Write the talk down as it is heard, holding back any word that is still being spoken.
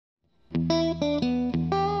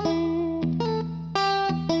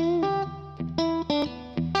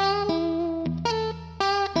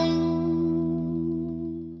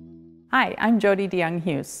Hi, I'm Jodi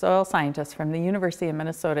DeJong-Hughes, soil scientist from the University of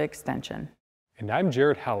Minnesota Extension. And I'm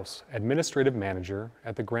Jared House, Administrative Manager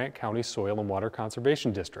at the Grant County Soil and Water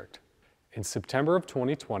Conservation District. In September of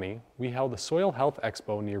 2020, we held a Soil Health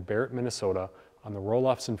Expo near Barrett, Minnesota on the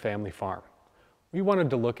Rolofson family farm. We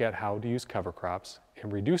wanted to look at how to use cover crops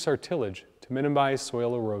and reduce our tillage to minimize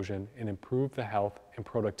soil erosion and improve the health and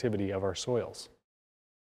productivity of our soils.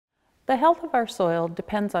 The health of our soil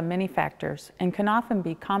depends on many factors and can often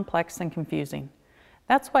be complex and confusing.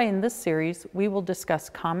 That's why in this series we will discuss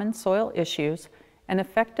common soil issues and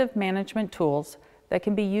effective management tools that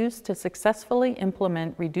can be used to successfully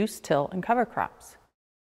implement reduced till and cover crops.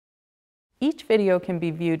 Each video can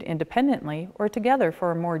be viewed independently or together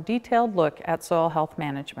for a more detailed look at soil health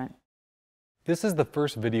management. This is the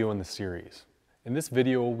first video in the series. In this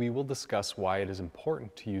video, we will discuss why it is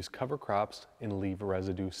important to use cover crops and leave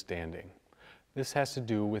residue standing. This has to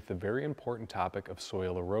do with the very important topic of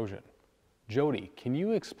soil erosion. Jodi, can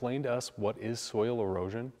you explain to us what is soil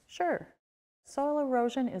erosion? Sure. Soil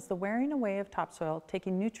erosion is the wearing away of topsoil,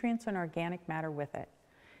 taking nutrients and organic matter with it.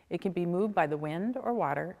 It can be moved by the wind or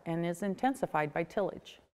water and is intensified by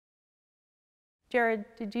tillage. Jared,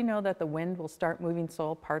 did you know that the wind will start moving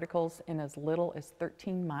soil particles in as little as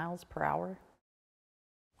 13 miles per hour?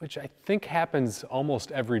 Which I think happens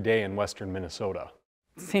almost every day in western Minnesota.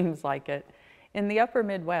 Seems like it. In the upper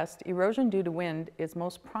Midwest, erosion due to wind is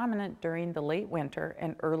most prominent during the late winter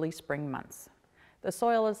and early spring months. The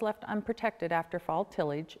soil is left unprotected after fall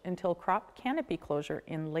tillage until crop canopy closure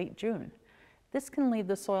in late June. This can leave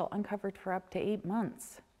the soil uncovered for up to 8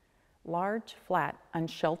 months. Large, flat,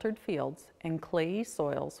 unsheltered fields and clayey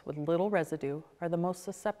soils with little residue are the most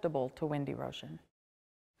susceptible to wind erosion.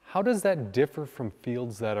 How does that differ from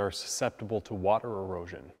fields that are susceptible to water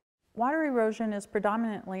erosion? Water erosion is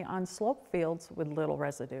predominantly on slope fields with little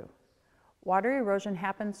residue. Water erosion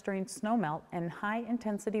happens during snowmelt and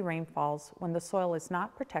high-intensity rainfalls when the soil is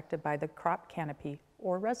not protected by the crop canopy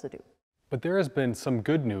or residue. But there has been some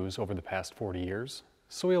good news over the past 40 years.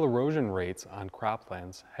 Soil erosion rates on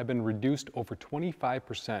croplands have been reduced over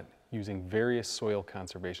 25% using various soil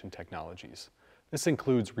conservation technologies. This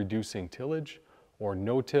includes reducing tillage or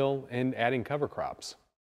no-till and adding cover crops.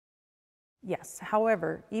 Yes,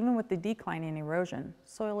 however, even with the decline in erosion,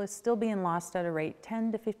 soil is still being lost at a rate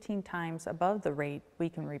 10 to 15 times above the rate we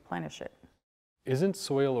can replenish it. Isn't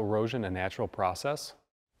soil erosion a natural process?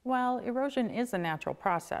 While erosion is a natural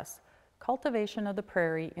process, cultivation of the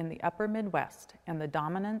prairie in the upper Midwest and the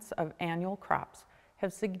dominance of annual crops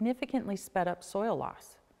have significantly sped up soil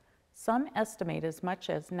loss. Some estimate as much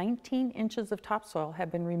as 19 inches of topsoil have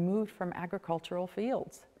been removed from agricultural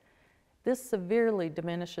fields. This severely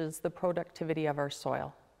diminishes the productivity of our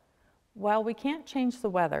soil. While we can't change the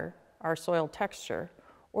weather, our soil texture,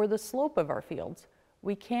 or the slope of our fields,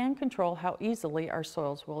 we can control how easily our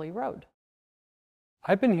soils will erode.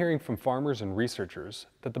 I've been hearing from farmers and researchers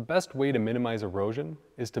that the best way to minimize erosion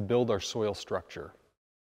is to build our soil structure.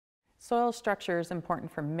 Soil structure is important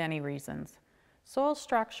for many reasons. Soil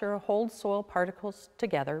structure holds soil particles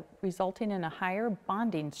together, resulting in a higher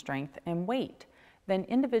bonding strength and weight than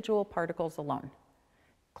individual particles alone.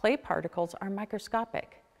 Clay particles are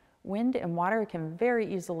microscopic. Wind and water can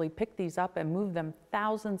very easily pick these up and move them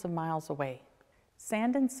thousands of miles away.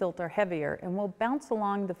 Sand and silt are heavier and will bounce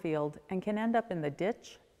along the field and can end up in the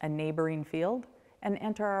ditch, a neighboring field, and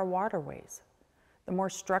enter our waterways. The more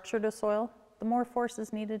structured a soil, the more force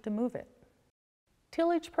is needed to move it.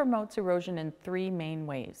 Tillage promotes erosion in 3 main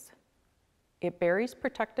ways. It buries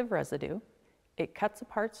protective residue, it cuts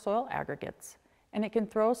apart soil aggregates, and it can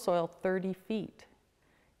throw soil 30 feet.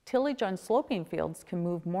 Tillage on sloping fields can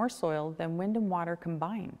move more soil than wind and water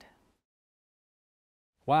combined.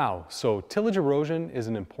 Wow, so tillage erosion is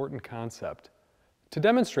an important concept. To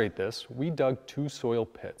demonstrate this, we dug 2 soil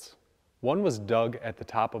pits. One was dug at the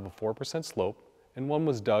top of a 4% slope, and one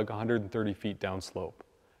was dug 130 feet downslope.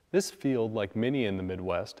 This field, like many in the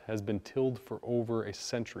Midwest, has been tilled for over a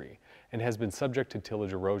century and has been subject to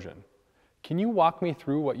tillage erosion. Can you walk me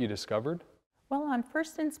through what you discovered? Well, on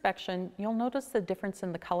first inspection, you'll notice the difference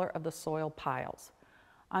in the color of the soil piles.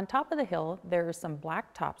 On top of the hill, there is some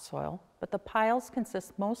black topsoil, but the piles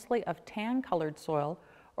consist mostly of tan-colored soil,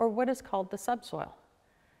 or what is called the subsoil.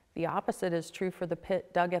 The opposite is true for the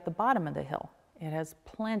pit dug at the bottom of the hill. It has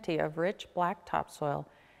plenty of rich black topsoil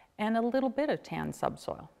and a little bit of tan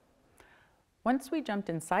subsoil. Once we jumped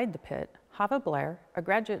inside the pit, Hava Blair, a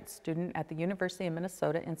graduate student at the University of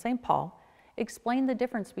Minnesota in St. Paul, explained the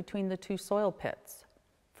difference between the 2 soil pits.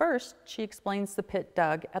 First, she explains the pit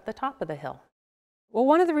dug at the top of the hill. Well,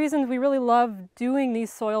 one of the reasons we really love doing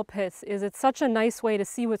these soil pits is it's such a nice way to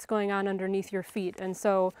see what's going on underneath your feet. And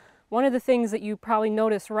so One of the things that you probably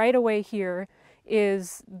notice right away here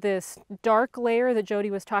is this dark layer that Jodi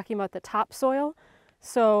was talking about, the topsoil.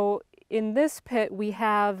 So in this pit, we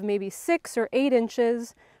have maybe 6 or 8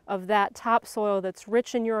 inches of that topsoil that's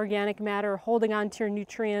rich in your organic matter, holding on to your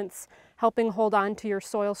nutrients, helping hold on to your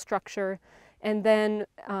soil structure. And then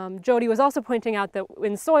Jodi was also pointing out that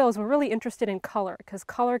in soils, we're really interested in color, because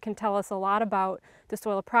color can tell us a lot about the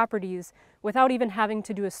soil properties without even having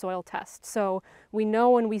to do a soil test. So we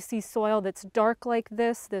know when we see soil that's dark like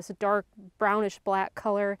this dark brownish black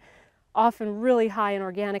color, often really high in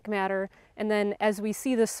organic matter. And then as we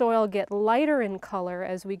see the soil get lighter in color,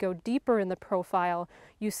 as we go deeper in the profile,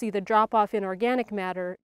 you see the drop off in organic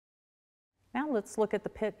matter. Now let's look at the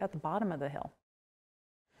pit at the bottom of the hill.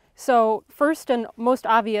 So first and most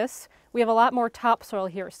obvious, we have a lot more topsoil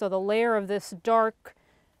here. So the layer of this dark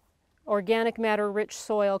organic matter rich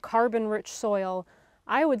soil, carbon rich soil,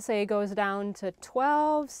 I would say goes down to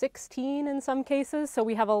 12, 16 in some cases. So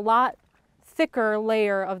we have a lot thicker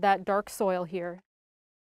layer of that dark soil here.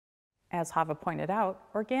 As Hava pointed out,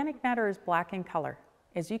 organic matter is black in color.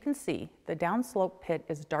 As you can see, the downslope pit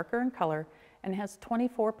is darker in color and has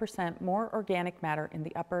 24% more organic matter in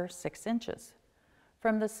the upper 6 inches.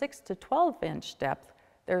 From the 6 to 12 inch depth,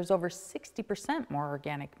 there's over 60% more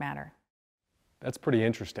organic matter. That's pretty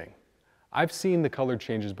interesting. I've seen the color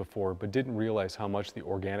changes before, but didn't realize how much the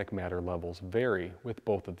organic matter levels vary with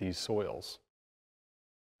both of these soils.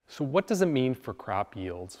 So what does it mean for crop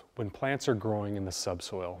yields when plants are growing in the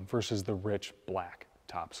subsoil versus the rich black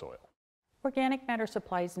topsoil? Organic matter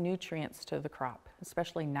supplies nutrients to the crop,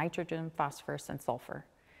 especially nitrogen, phosphorus, and sulfur.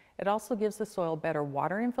 It also gives the soil better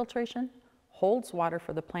water infiltration, holds water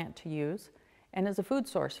for the plant to use, and is a food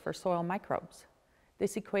source for soil microbes.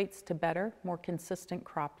 This equates to better, more consistent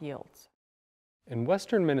crop yields. In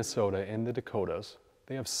western Minnesota and the Dakotas,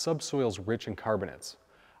 they have subsoils rich in carbonates.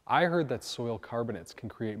 I heard that soil carbonates can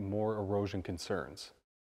create more erosion concerns.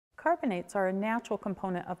 Carbonates are a natural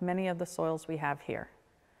component of many of the soils we have here.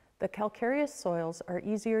 The calcareous soils are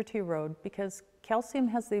easier to erode because calcium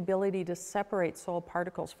has the ability to separate soil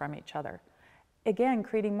particles from each other, again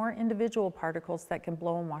creating more individual particles that can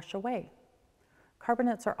blow and wash away.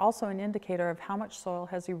 Carbonates are also an indicator of how much soil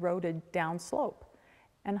has eroded downslope,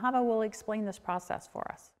 and Hava will explain this process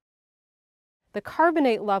for us. The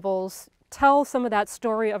carbonate levels tell some of that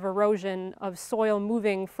story of erosion of soil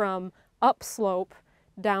moving from upslope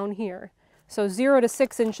down here. So 0 to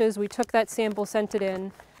 6 inches, we took that sample, sent it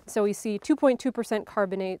in. So we see 2.2%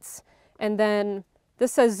 carbonates, and then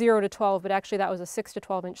this says 0 to 12, but actually that was a 6 to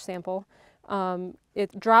 12 inch sample.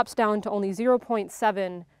 It drops down to only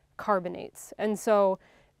 0.7 carbonates. And so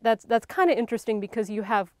that's kind of interesting because you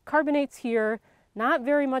have carbonates here, not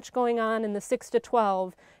very much going on in the 6 to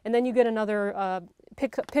 12, and then you get another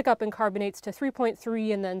pick up in carbonates to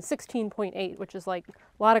 3.3 and then 16.8, which is like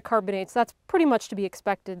a lot of carbonates. That's pretty much to be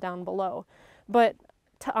expected down below. But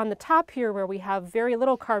on the top here, where we have very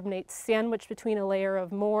little carbonates sandwiched between a layer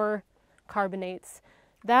of more carbonates,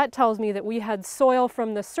 that tells me that we had soil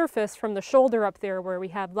from the surface, from the shoulder up there where we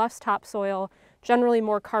had less topsoil, generally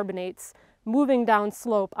more carbonates, moving down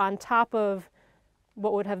slope on top of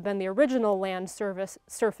what would have been the original land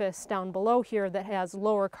surface down below here that has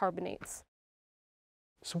lower carbonates.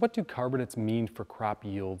 So what do carbonates mean for crop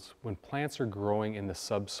yields when plants are growing in the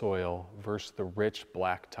subsoil versus the rich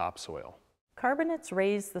black topsoil? Carbonates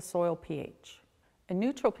raise the soil pH. A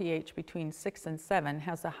neutral pH between 6 and 7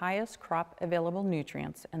 has the highest crop available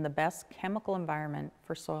nutrients and the best chemical environment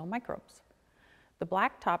for soil microbes. The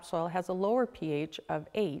black topsoil has a lower pH of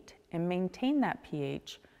 8 and maintained that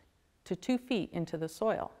pH to 2 feet into the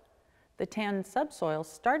soil. The tan subsoil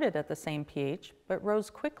started at the same pH but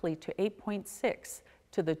rose quickly to 8.6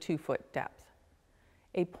 to the 2-foot depth.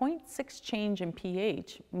 A 0.6 change in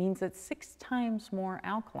pH means it's 6 times more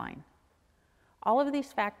alkaline. All of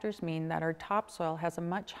these factors mean that our topsoil has a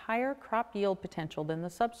much higher crop yield potential than the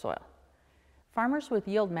subsoil. Farmers with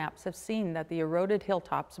yield maps have seen that the eroded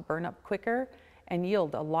hilltops burn up quicker and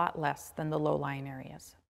yield a lot less than the low-lying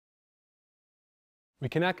areas. We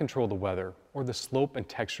cannot control the weather or the slope and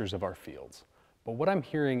textures of our fields, but what I'm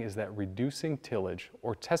hearing is that reducing tillage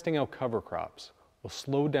or testing out cover crops will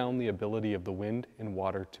slow down the ability of the wind and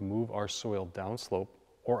water to move our soil downslope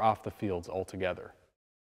or off the fields altogether.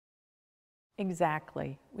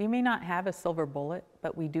 Exactly. We may not have a silver bullet,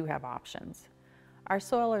 but we do have options. Our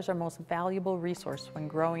soil is our most valuable resource when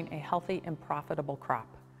growing a healthy and profitable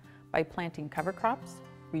crop. By planting cover crops,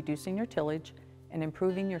 reducing your tillage, and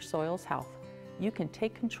improving your soil's health, you can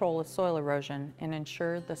take control of soil erosion and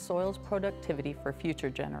ensure the soil's productivity for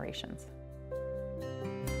future generations.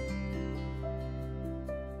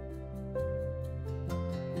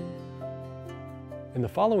 In the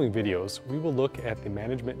following videos, we will look at the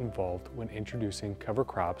management involved when introducing cover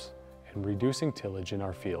crops and reducing tillage in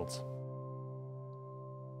our fields.